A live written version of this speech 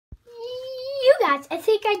guys, I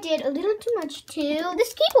think I did a little too much to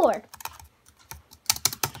this keyboard.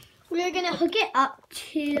 We're gonna hook it up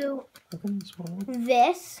to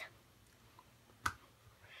this.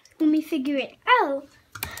 Let me figure it out.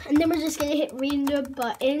 And then we're just gonna hit random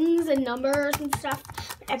buttons and numbers and stuff.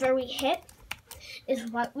 Whatever we hit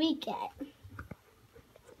is what we get.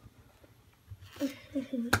 I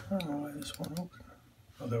don't know why this won't open.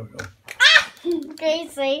 Oh, there we go. Ah!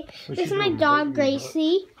 Gracie. This is my dog,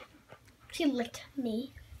 Gracie. She licked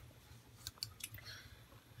me.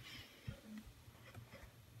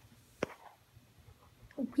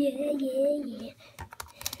 Yeah, yeah, yeah.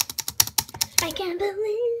 I can't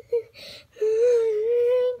believe it.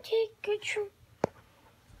 Take control.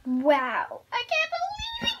 Wow. I can't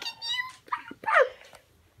believe it.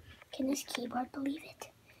 Can this keyboard believe it?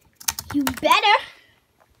 You better.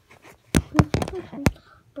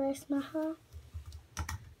 Where's my heart?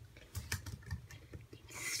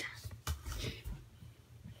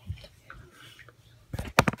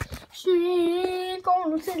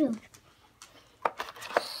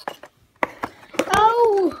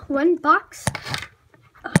 Oh, one box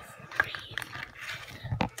of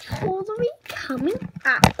jewelry coming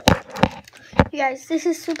out. You guys, this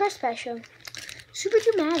is super special, super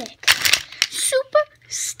dramatic, super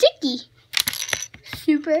sticky,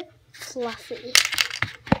 super fluffy.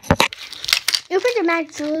 Super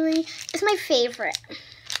dramatic jewelry is my favorite.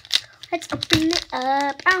 Let's open it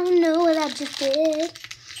up. I don't know what I just did.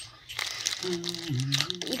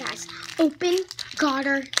 You guys, open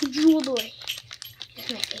garter jewelry.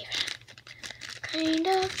 It's my favorite. Kind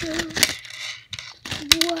of blue.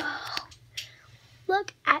 Whoa.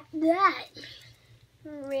 Look at that.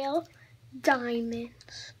 Real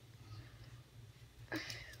diamonds.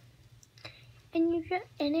 And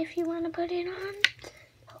if you want to put it on,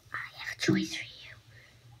 I have a choice for you.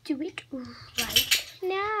 Do it right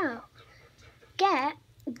now. Get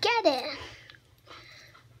it.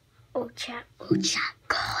 Ocha, good.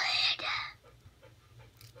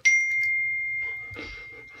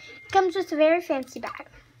 Comes with a very fancy bag,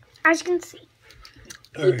 as you can see.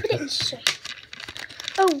 You put it straight.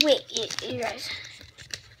 Oh wait, you guys.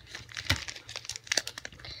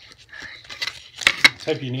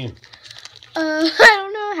 Type your name. I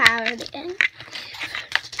don't know how again.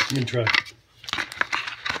 You can try.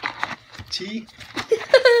 T.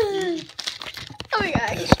 Oh my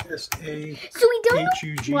gosh. S-S-A. So we don't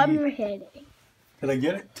H-U-G. know what we're hitting. Did I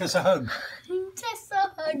get it? Tessa hug.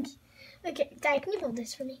 Tessa hug. Okay, Dad, can you hold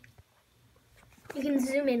this for me? You can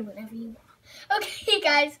zoom in whenever you want. Okay,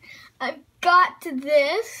 guys, I've got to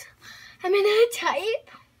this. I'm gonna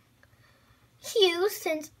type Hugh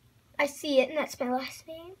since I see it, and that's my last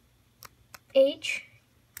name.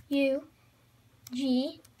 H-U-G-H-E-S.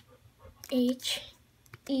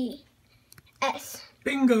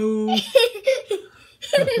 Bingo.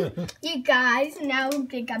 You guys, now I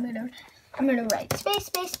think I'm gonna write space.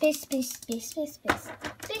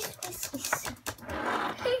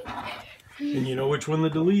 And you know which one the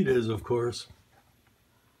delete is, of course.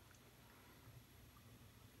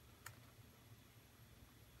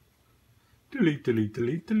 Delete, delete,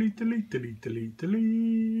 delete, delete, delete, delete, delete,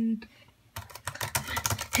 delete.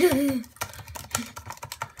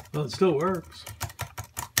 Well, it still works.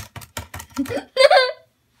 Oh,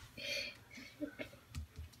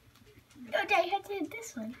 Dad, you have to hit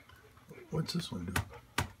this one. What's this one do?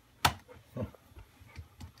 Oh.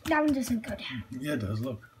 That one doesn't go down. Yeah, it does.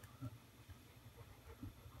 Look.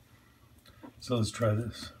 So let's try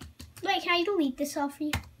this. Wait, can I delete this all for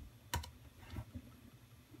you?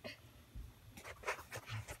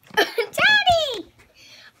 Daddy!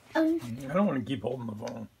 I don't want to keep holding the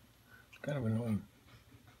phone. It's kind of annoying.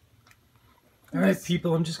 All right,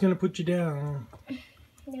 people, I'm just going to put you down.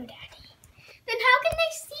 No, Daddy. Then how can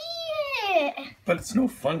they see it? But it's no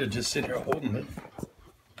fun to just sit here holding it.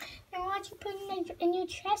 Then why don't you put it in your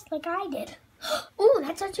chest like I did? Oh,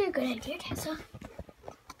 that's actually a good idea, Tessa.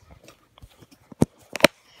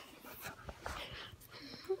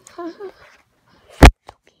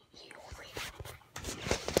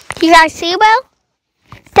 You guys see well?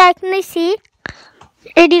 Dad, can they see?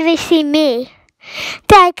 Or do they see me?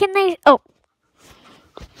 Dad, can they... Oh.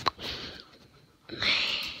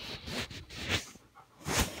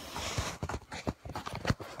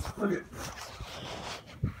 Look at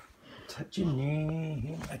touch your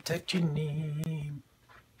name. I touch your name.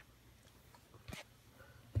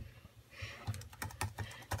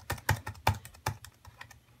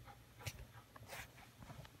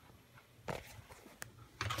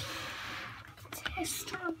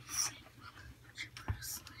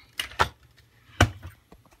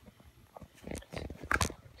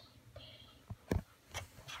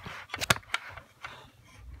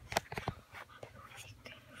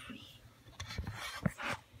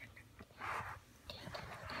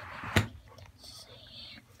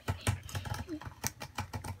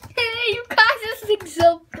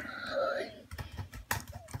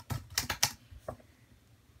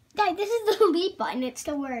 delete button, it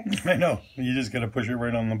still works. I know. You just gotta push it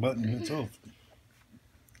right on the button itself.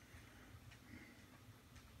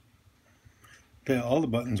 Okay, all the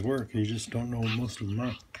buttons work. You just don't know what most of them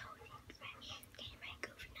are.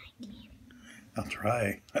 I'll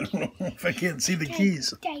try. I don't know if I can't see the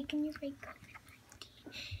keys. Daddy, can you write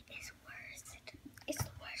COVID-19? It's worse. It's the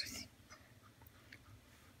worst.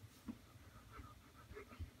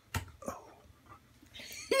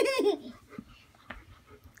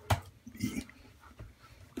 B.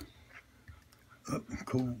 Up,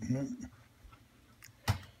 cool. No.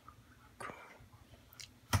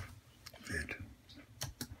 COVID.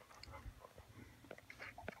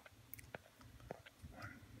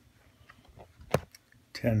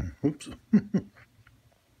 10. Oops.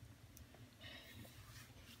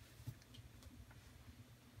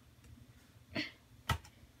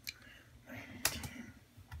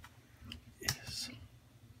 Is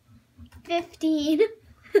 15.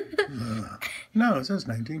 no, it says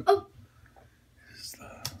 19. Oh. Is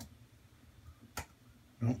the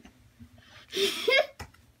nope.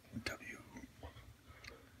 W.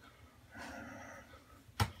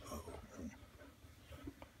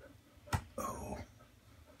 O.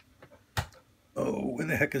 Oh, where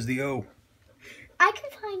the heck is the O? I can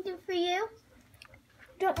find it for you.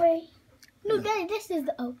 Don't worry. No, Daddy, this is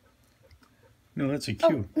the O. No, that's a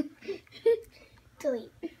Q. Oh. Delete.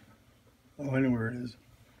 Oh, I know where it is.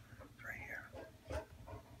 It's right here.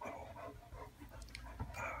 O.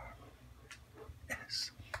 R.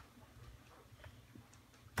 S.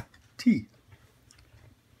 T.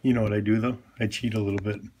 You know what I do, though? I cheat a little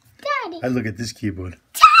bit. Daddy. I look at this keyboard.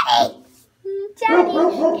 Daddy! Daddy,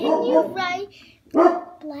 can you write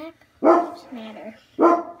Black Lives Matter?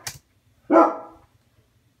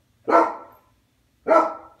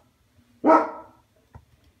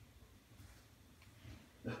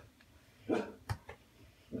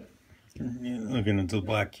 Looking at the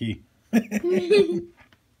black key.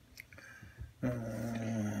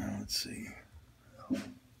 Let's see.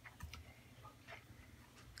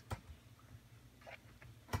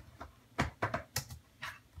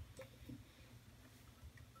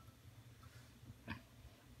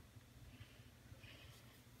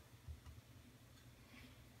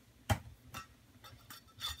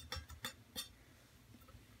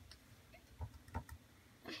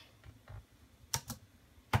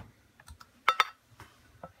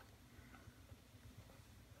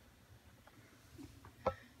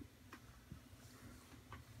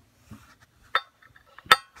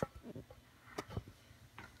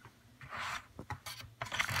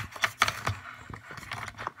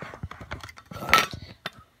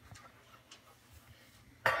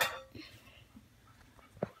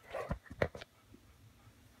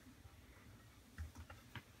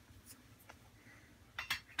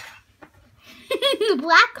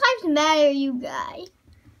 Black Lives Matter, you guys.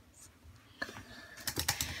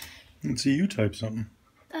 Let's see you type something.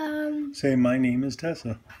 Say, my name is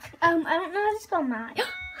Tessa. I don't know how to spell my.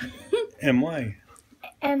 M-Y.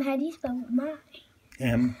 How do you spell my?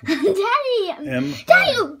 M. Daddy! M.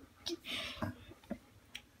 Daddy!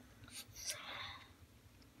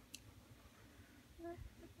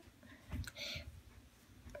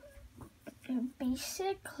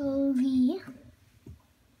 Basically,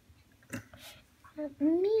 that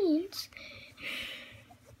means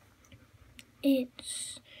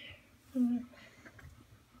it's this one.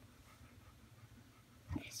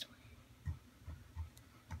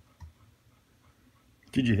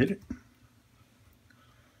 Did you hit it?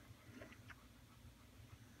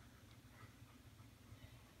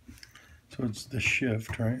 So it's the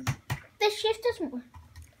shift, right? The shift doesn't work.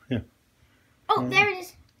 Yeah. Oh, there it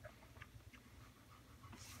is.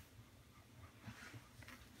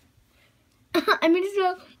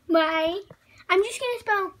 I'm just gonna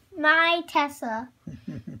spell my Tessa.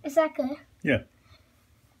 Is that good? Yeah.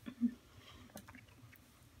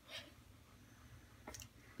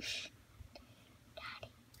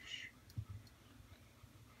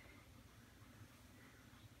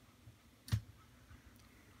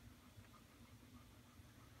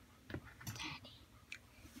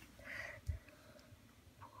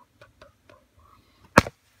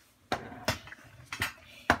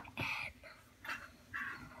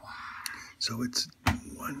 So it's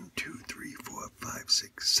 1, 2, 3, 4, 5,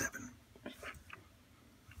 6, 7.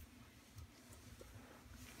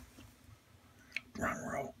 Wrong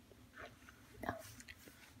row.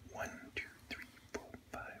 1, 2, 3, 4,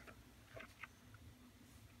 5.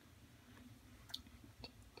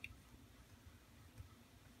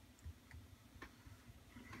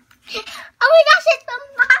 Oh my gosh, it's the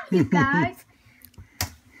mommy, guys.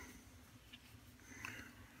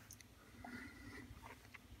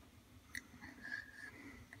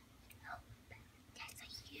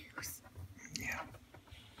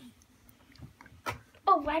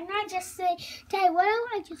 No, why not just say, Dad, what do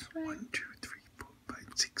I just write? 1, 2, 3, 4, 5,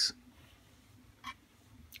 6.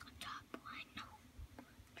 Top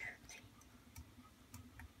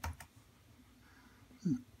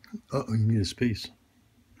line. Uh-oh, you need a space.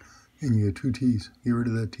 And you have 2 T's. Get rid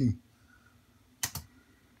of that T.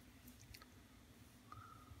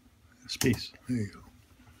 Space. There you go.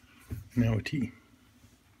 Now a T.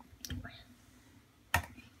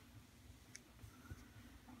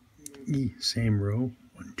 E, same row.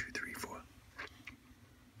 1, 2, 3, 4.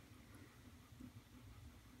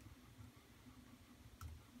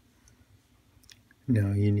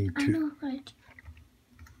 Now you need I 2. know, right?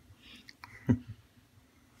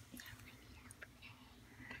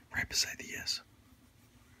 Right beside the S.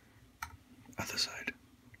 Other side.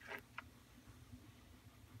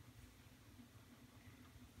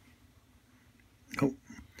 Oh,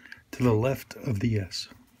 to the left of the S.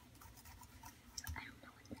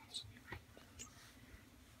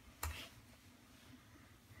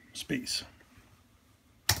 Space.